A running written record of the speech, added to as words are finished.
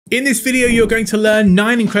In this video, you're going to learn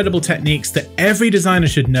 9 incredible techniques that every designer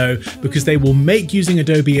should know because they will make using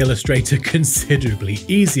Adobe Illustrator considerably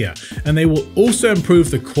easier, and they will also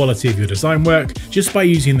improve the quality of your design work just by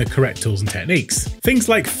using the correct tools and techniques. Things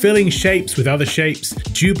like filling shapes with other shapes,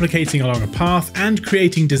 duplicating along a path, and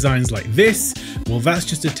creating designs like this, well, that's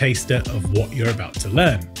just a taster of what you're about to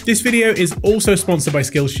learn. This video is also sponsored by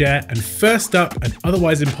Skillshare, and first up, an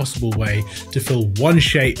otherwise impossible way to fill one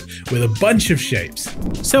shape with a bunch of shapes.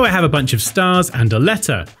 So I have a bunch of stars and a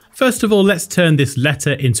letter. First of all, let's turn this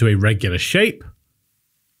letter into a regular shape.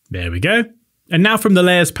 There we go. And now from the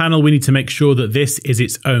layers panel, we need to make sure that this is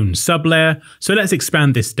its own sublayer. So let's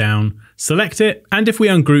expand this down, select it, and if we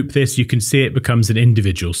ungroup this, you can see it becomes an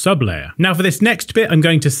individual sublayer. Now for this next bit, I'm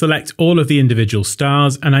going to select all of the individual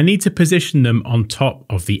stars and I need to position them on top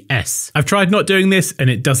of the S. I've tried not doing this and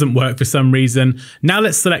it doesn't work for some reason. Now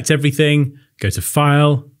let's select everything, go to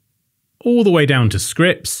File, all the way down to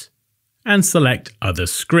Scripts, and select Other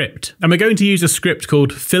Script. And we're going to use a script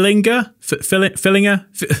called Fillinger,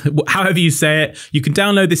 however you say it. You can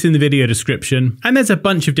download this in the video description. And there's a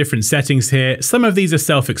bunch of different settings here. Some of these are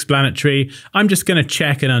self-explanatory. I'm just going to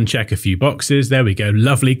check and uncheck a few boxes. There we go.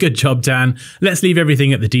 Lovely. Good job, Dan. Let's leave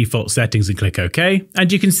everything at the default settings and click OK.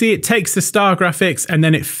 And you can see it takes the star graphics and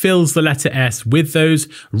then it fills the letter S with those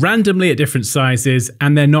randomly at different sizes,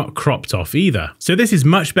 and they're not cropped off either. So this is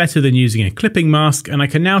much better than using a clipping mask, and I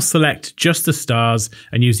can now select just the stars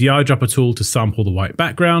and use the eyedropper tool to sample the white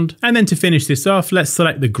background. And then to finish this off, let's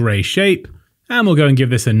select the grey shape and we'll go and give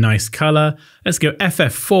this a nice color. Let's go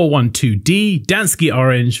FF412D, Dansky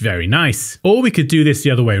orange, very nice. Or we could do this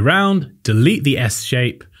the other way around, delete the S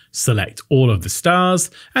shape, select all of the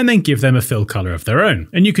stars, and then give them a fill color of their own.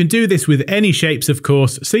 And you can do this with any shapes, of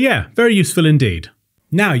course, so yeah, very useful indeed.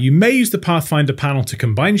 Now, you may use the Pathfinder panel to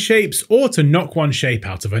combine shapes or to knock one shape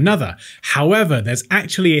out of another. However, there's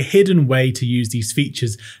actually a hidden way to use these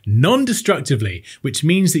features non-destructively, which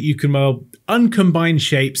means that you can, well, uncombine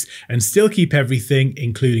shapes and still keep everything,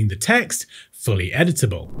 including the text, fully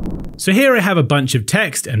editable. So here I have a bunch of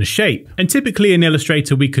text and a shape, and typically in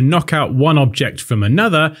Illustrator we can knock out one object from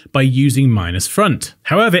another by using -front.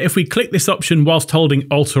 However, if we click this option whilst holding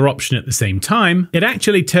Alt or Option at the same time, it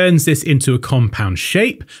actually turns this into a compound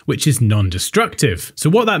shape, which is non-destructive. So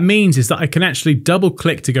what that means is that I can actually double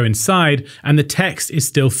click to go inside and the text is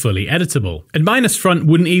still fully editable. And -front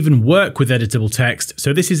wouldn't even work with editable text,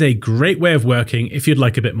 so this is a great way of working if you'd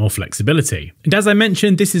like a bit more flexibility. And as I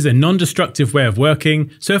mentioned, this is a non-destructive way of working,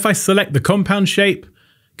 so if I select the compound shape,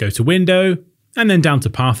 go to Window, and then down to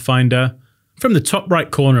Pathfinder, from the top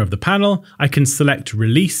right corner of the panel, I can select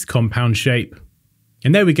Release Compound Shape.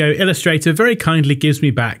 And there we go, Illustrator very kindly gives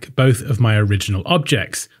me back both of my original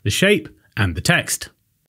objects, the shape and the text.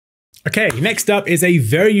 Okay, next up is a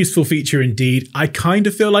very useful feature indeed. I kind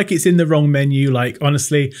of feel like it's in the wrong menu, like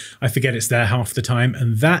honestly, I forget it's there half the time,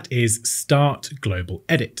 and that is Start Global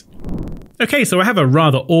Edit. Okay, so I have a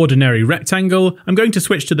rather ordinary rectangle. I'm going to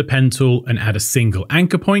switch to the pen tool and add a single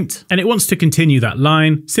anchor point, and it wants to continue that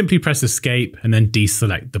line. Simply press Escape and then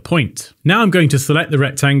deselect the point. Now I'm going to select the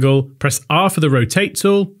rectangle, press R for the rotate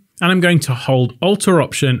tool, and I'm going to hold Alt or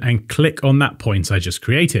Option and click on that point I just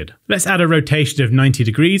created. Let's add a rotation of 90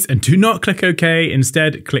 degrees and do not click OK,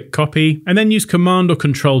 instead click Copy and then use Command or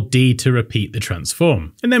Control D to repeat the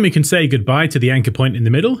transform. And then we can say goodbye to the anchor point in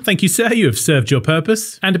the middle. Thank you, sir, you have served your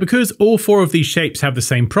purpose. And because all 4 of these shapes have the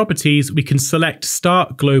same properties, we can select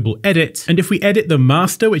Start Global Edit. And if we edit the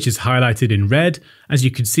master, which is highlighted in red, as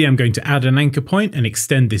you can see, I'm going to add an anchor point and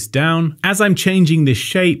extend this down. As I'm changing this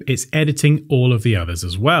shape, it's editing all of the others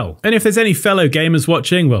as well. And if there's any fellow gamers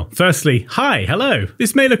watching, well, firstly, hi, hello.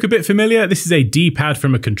 This may look a bit familiar. This is a D-pad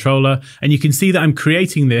from a controller, and you can see that I'm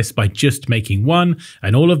creating this by just making one,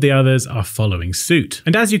 and all of the others are following suit.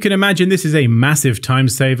 And as you can imagine, this is a massive time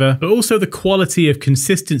saver, but also the quality of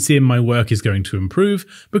consistency in my work is going to improve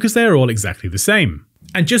because they're all exactly the same.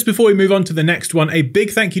 And just before we move on to the next one, a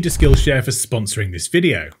big thank you to Skillshare for sponsoring this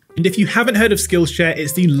video. And if you haven't heard of Skillshare,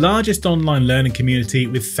 it's the largest online learning community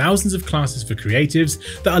with thousands of classes for creatives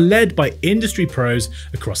that are led by industry pros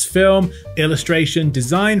across film, illustration,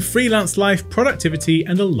 design, freelance life, productivity,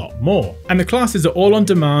 and a lot more. And the classes are all on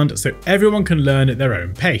demand, so everyone can learn at their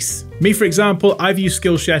own pace. Me, for example, I've used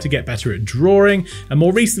Skillshare to get better at drawing, and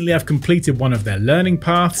more recently I've completed one of their learning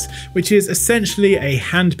paths, which is essentially a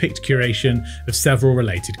hand-picked curation of several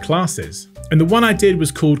related classes. And the one I did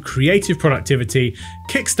was called Creative Productivity,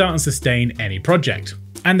 Kickstart and Sustain Any Project.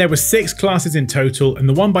 And there were 6 classes in total, and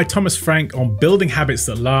the one by Thomas Frank on building habits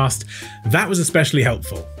that last, that was especially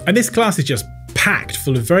helpful. And this class is just packed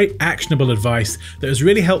full of very actionable advice that has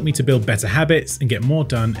really helped me to build better habits and get more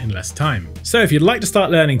done in less time. So if you'd like to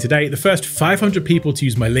start learning today, the first 500 people to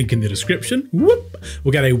use my link in the description,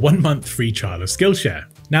 will get a 1-month free trial of Skillshare.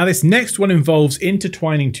 Now this next one involves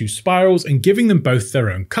intertwining two spirals and giving them both their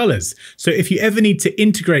own colors. So if you ever need to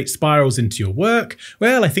integrate spirals into your work,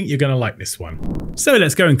 well, I think you're going to like this one. So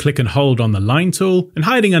let's go and click and hold on the line tool, and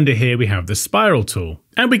hiding under here we have the spiral tool.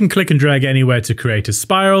 And we can click and drag anywhere to create a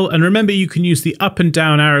spiral, and remember you can use the up and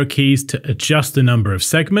down arrow keys to adjust the number of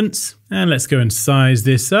segments. And let's go and size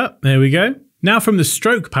this up, there we go. Now from the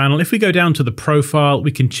stroke panel, if we go down to the profile,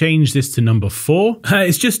 we can change this to number 4.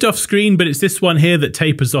 It's just off screen, but it's this one here that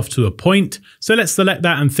tapers off to a point. So let's select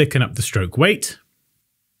that and thicken up the stroke weight.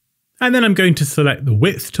 And then I'm going to select the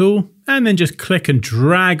width tool and then just click and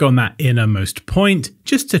drag on that innermost point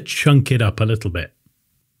just to chunk it up a little bit.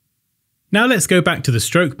 Now let's go back to the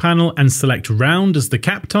stroke panel and select round as the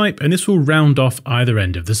cap type, and this will round off either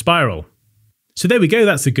end of the spiral. So there we go,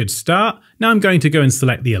 that's a good start. Now I'm going to go and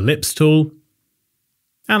select the ellipse tool.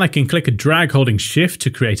 And I can click and drag holding shift to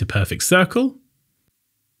create a perfect circle.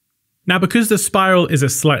 Now because the spiral is a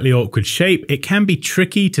slightly awkward shape, it can be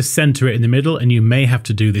tricky to center it in the middle, and you may have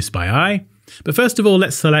to do this by eye. But first of all,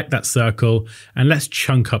 let's select that circle and let's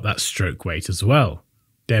chunk up that stroke weight as well.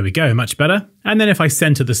 There we go, much better. And then if I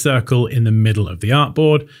center the circle in the middle of the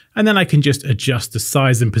artboard, and then I can just adjust the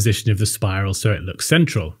size and position of the spiral so it looks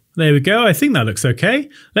central. There we go, I think that looks okay.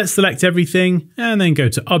 Let's select everything and then go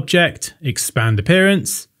to Object, Expand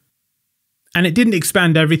Appearance. And it didn't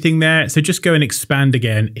expand everything there, so just go and expand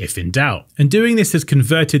again if in doubt. And doing this has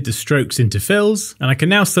converted the strokes into fills, and I can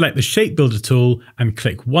now select the Shape Builder tool and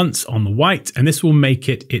click once on the white, and this will make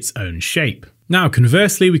it its own shape. Now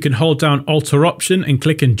conversely, we can hold down Alt or Option and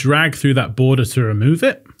click and drag through that border to remove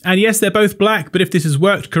it. And yes, they're both black, but if this has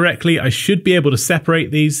worked correctly, I should be able to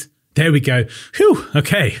separate these. There we go. Whew,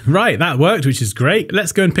 okay, right, that worked, which is great.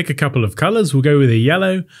 Let's go and pick a couple of colors. We'll go with a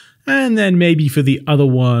yellow, and then maybe for the other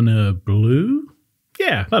one, blue.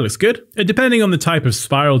 Yeah, that looks good. Depending on the type of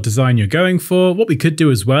spiral design you're going for, what we could do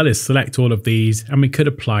as well is select all of these, and we could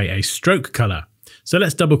apply a stroke color. So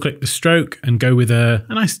let's double click the stroke and go with a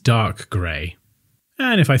nice dark gray.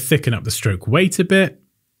 And if I thicken up the stroke weight a bit,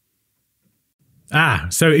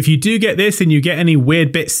 so if you do get this and you get any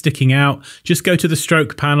weird bits sticking out, just go to the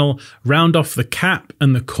stroke panel, round off the cap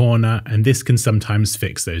and the corner, and this can sometimes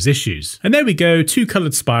fix those issues. And there we go, two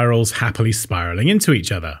colored spirals happily spiraling into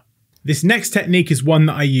each other. This next technique is one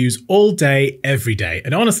that I use all day, every day.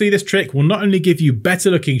 And honestly, this trick will not only give you better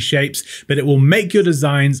looking shapes, but it will make your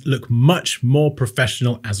designs look much more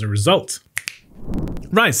professional as a result.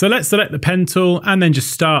 Right, so let's select the pen tool and then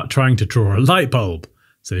just start trying to draw a light bulb.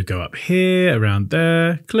 So go up here, around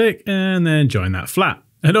there, click, and then join that flat.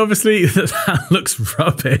 And obviously that looks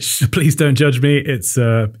rubbish. Please don't judge me, it's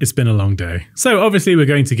been a long day. So obviously we're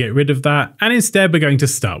going to get rid of that, and instead we're going to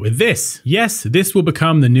start with this. Yes, this will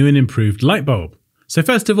become the new and improved light bulb. So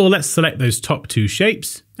first of all, let's select those top two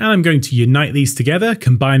shapes, and I'm going to unite these together,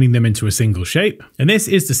 combining them into a single shape. And this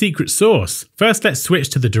is the secret sauce. First, let's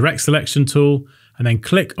switch to the direct selection tool, and then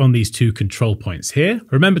click on these two control points here.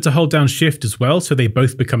 Remember to hold down Shift as well so they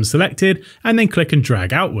both become selected, and then click and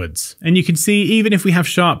drag outwards. And you can see even if we have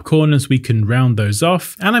sharp corners, we can round those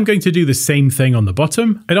off. And I'm going to do the same thing on the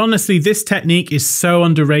bottom. And honestly, this technique is so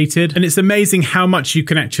underrated, and it's amazing how much you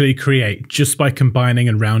can actually create just by combining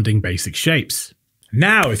and rounding basic shapes.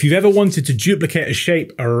 Now, if you've ever wanted to duplicate a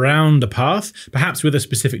shape around the path, perhaps with a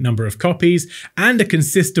specific number of copies and a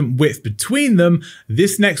consistent width between them,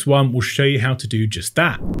 this next one will show you how to do just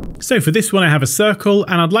that. So for this one, I have a circle,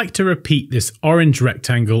 and I'd like to repeat this orange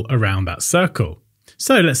rectangle around that circle.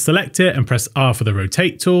 So let's select it and press R for the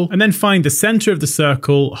rotate tool, and then find the center of the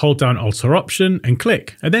circle, hold down Alt or Option and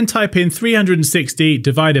click, and then type in 360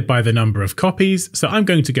 divided by the number of copies. So I'm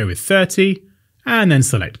going to go with 30 and then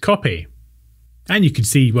select copy. And you can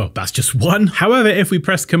see, well, that's just one. However, if we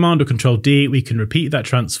press Command or Control D, we can repeat that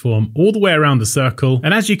transform all the way around the circle.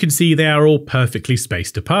 And as you can see, they are all perfectly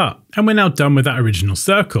spaced apart. And we're now done with that original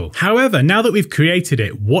circle. However, now that we've created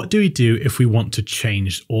it, what do we do if we want to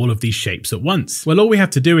change all of these shapes at once? Well, all we have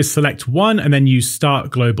to do is select one and then use Start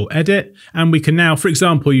Global Edit. And we can now, for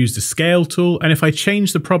example, use the Scale tool. And if I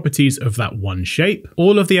change the properties of that one shape,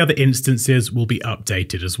 all of the other instances will be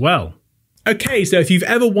updated as well. Okay, so if you've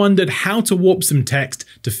ever wondered how to warp some text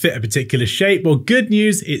to fit a particular shape, well, good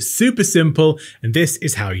news, it's super simple, and this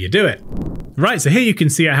is how you do it. Right, so here you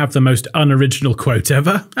can see I have the most unoriginal quote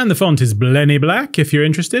ever, and the font is Blenny Black if you're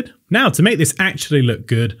interested. Now, to make this actually look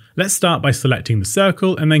good, let's start by selecting the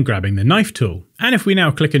circle and then grabbing the knife tool. And if we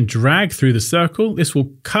now click and drag through the circle, this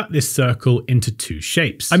will cut this circle into two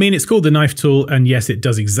shapes. I mean, it's called the knife tool, and yes, it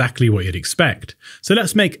does exactly what you'd expect. So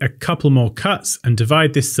let's make a couple more cuts and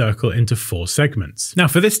divide this circle into 4 segments. Now,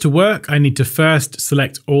 for this to work, I need to first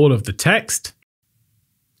select all of the text,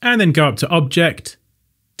 and then go up to Object,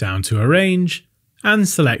 down to Arrange, and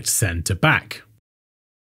select Send to Back.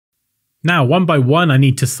 Now, one by one, I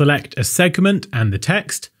need to select a segment and the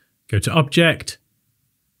text, go to Object,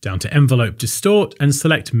 down to Envelope Distort, and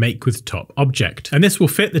select Make with Top Object. And this will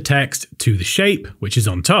fit the text to the shape, which is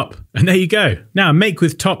on top. And there you go. Now, Make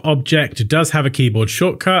with Top Object does have a keyboard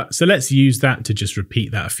shortcut, so let's use that to just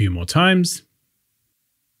repeat that a few more times.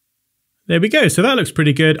 There we go, so that looks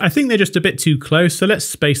pretty good. I think they're just a bit too close, so let's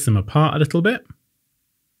space them apart a little bit.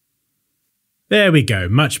 There we go,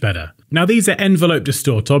 much better. Now these are envelope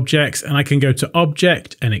distort objects, and I can go to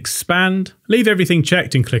Object and Expand, leave everything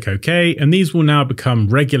checked and click OK, and these will now become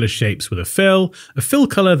regular shapes with a fill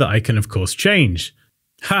color that I can of course change.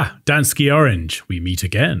 Ha, Dansky orange, we meet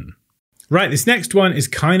again. Right, this next one is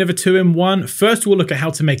kind of a 2-in-1. First, we'll look at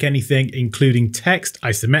how to make anything, including text,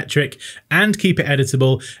 isometric, and keep it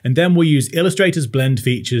editable, and then we'll use Illustrator's blend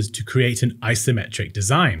features to create an isometric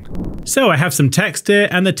design. So I have some text here,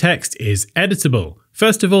 and the text is editable.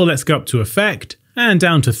 First of all, let's go up to Effect, and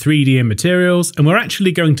down to 3D and Materials, and we're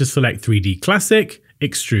actually going to select 3D Classic,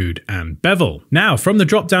 Extrude, and Bevel. Now, from the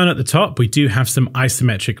drop down at the top, we do have some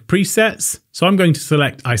isometric presets, so I'm going to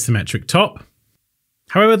select Isometric Top.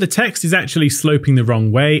 However, the text is actually sloping the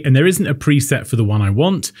wrong way, and there isn't a preset for the one I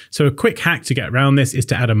want, so a quick hack to get around this is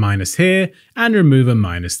to add a minus here and remove a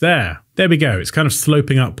minus there. There we go, it's kind of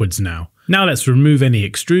sloping upwards now. Now let's remove any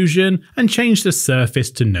extrusion and change the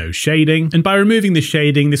surface to no shading, and by removing the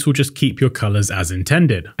shading, this will just keep your colors as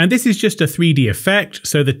intended. And this is just a 3D effect,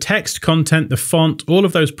 so the text, content, the font, all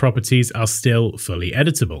of those properties are still fully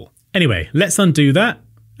editable. Anyway, let's undo that,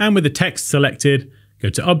 and with the text selected, go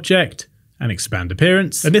to Object, and Expand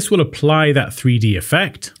Appearance, and this will apply that 3D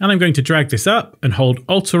effect. And I'm going to drag this up and hold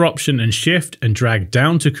Alt Option and Shift and drag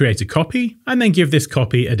down to create a copy, and then give this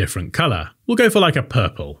copy a different color. We'll go for like a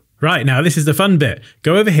purple. Right, now this is the fun bit.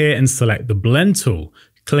 Go over here and select the blend tool,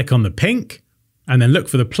 click on the pink, and then look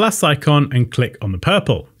for the plus icon and click on the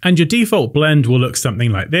purple. And your default blend will look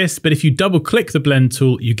something like this, but if you double click the blend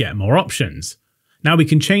tool, you get more options. Now we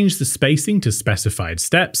can change the spacing to specified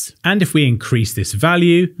steps, and if we increase this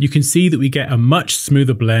value, you can see that we get a much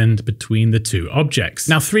smoother blend between the two objects.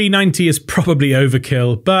 Now 390 is probably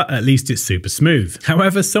overkill, but at least it's super smooth.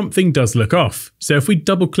 However, something does look off. So if we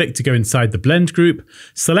double click to go inside the blend group,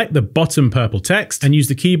 select the bottom purple text and use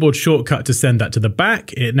the keyboard shortcut to send that to the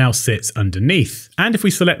back, it now sits underneath. And if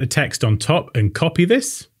we select the text on top and copy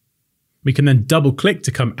this, we can then double click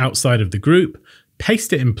to come outside of the group,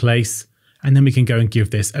 paste it in place, and then we can go and give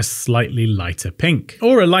this a slightly lighter pink,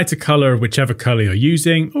 or a lighter color of whichever color you're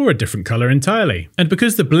using, or a different color entirely. And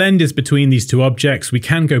because the blend is between these two objects, we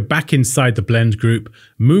can go back inside the blend group,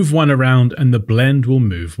 move one around, and the blend will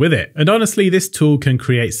move with it. And honestly, this tool can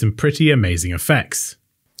create some pretty amazing effects.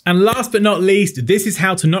 And last but not least, this is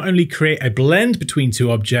how to not only create a blend between two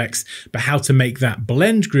objects, but how to make that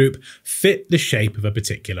blend group fit the shape of a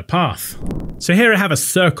particular path. So here I have a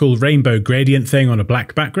circle rainbow gradient thing on a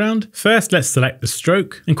black background. First, let's select the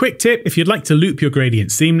stroke. And quick tip, if you'd like to loop your gradient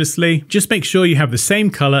seamlessly, just make sure you have the same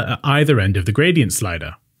color at either end of the gradient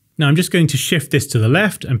slider. Now I'm just going to shift this to the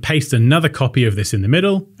left and paste another copy of this in the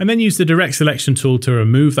middle, and then use the direct selection tool to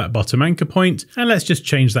remove that bottom anchor point, and let's just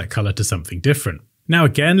change that color to something different. Now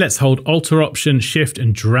again, let's hold Alt Option, Shift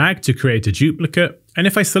and drag to create a duplicate. And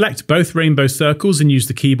if I select both rainbow circles and use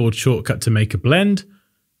the keyboard shortcut to make a blend,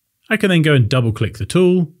 I can then go and double click the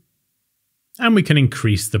tool, and we can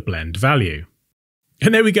increase the blend value.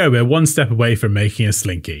 And there we go, we're one step away from making a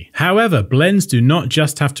slinky. However, blends do not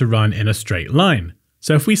just have to run in a straight line.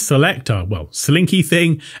 So if we select our, slinky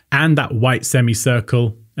thing and that white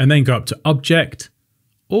semicircle, and then go up to Object,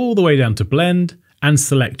 all the way down to Blend, and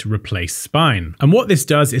select Replace Spine. And what this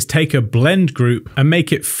does is take a blend group and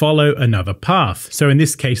make it follow another path. So in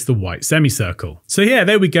this case, the white semicircle. So yeah,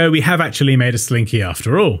 there we go. We have actually made a slinky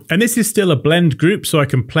after all. And this is still a blend group, so I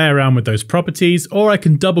can play around with those properties, or I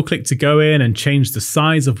can double click to go in and change the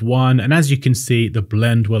size of one. And as you can see, the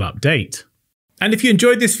blend will update. And if you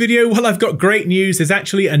enjoyed this video, well, I've got great news. There's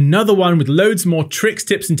actually another one with loads more tricks,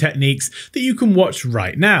 tips, and techniques that you can watch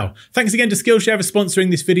right now. Thanks again to Skillshare for sponsoring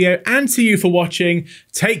this video, and to you for watching.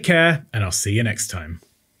 Take care, and I'll see you next time.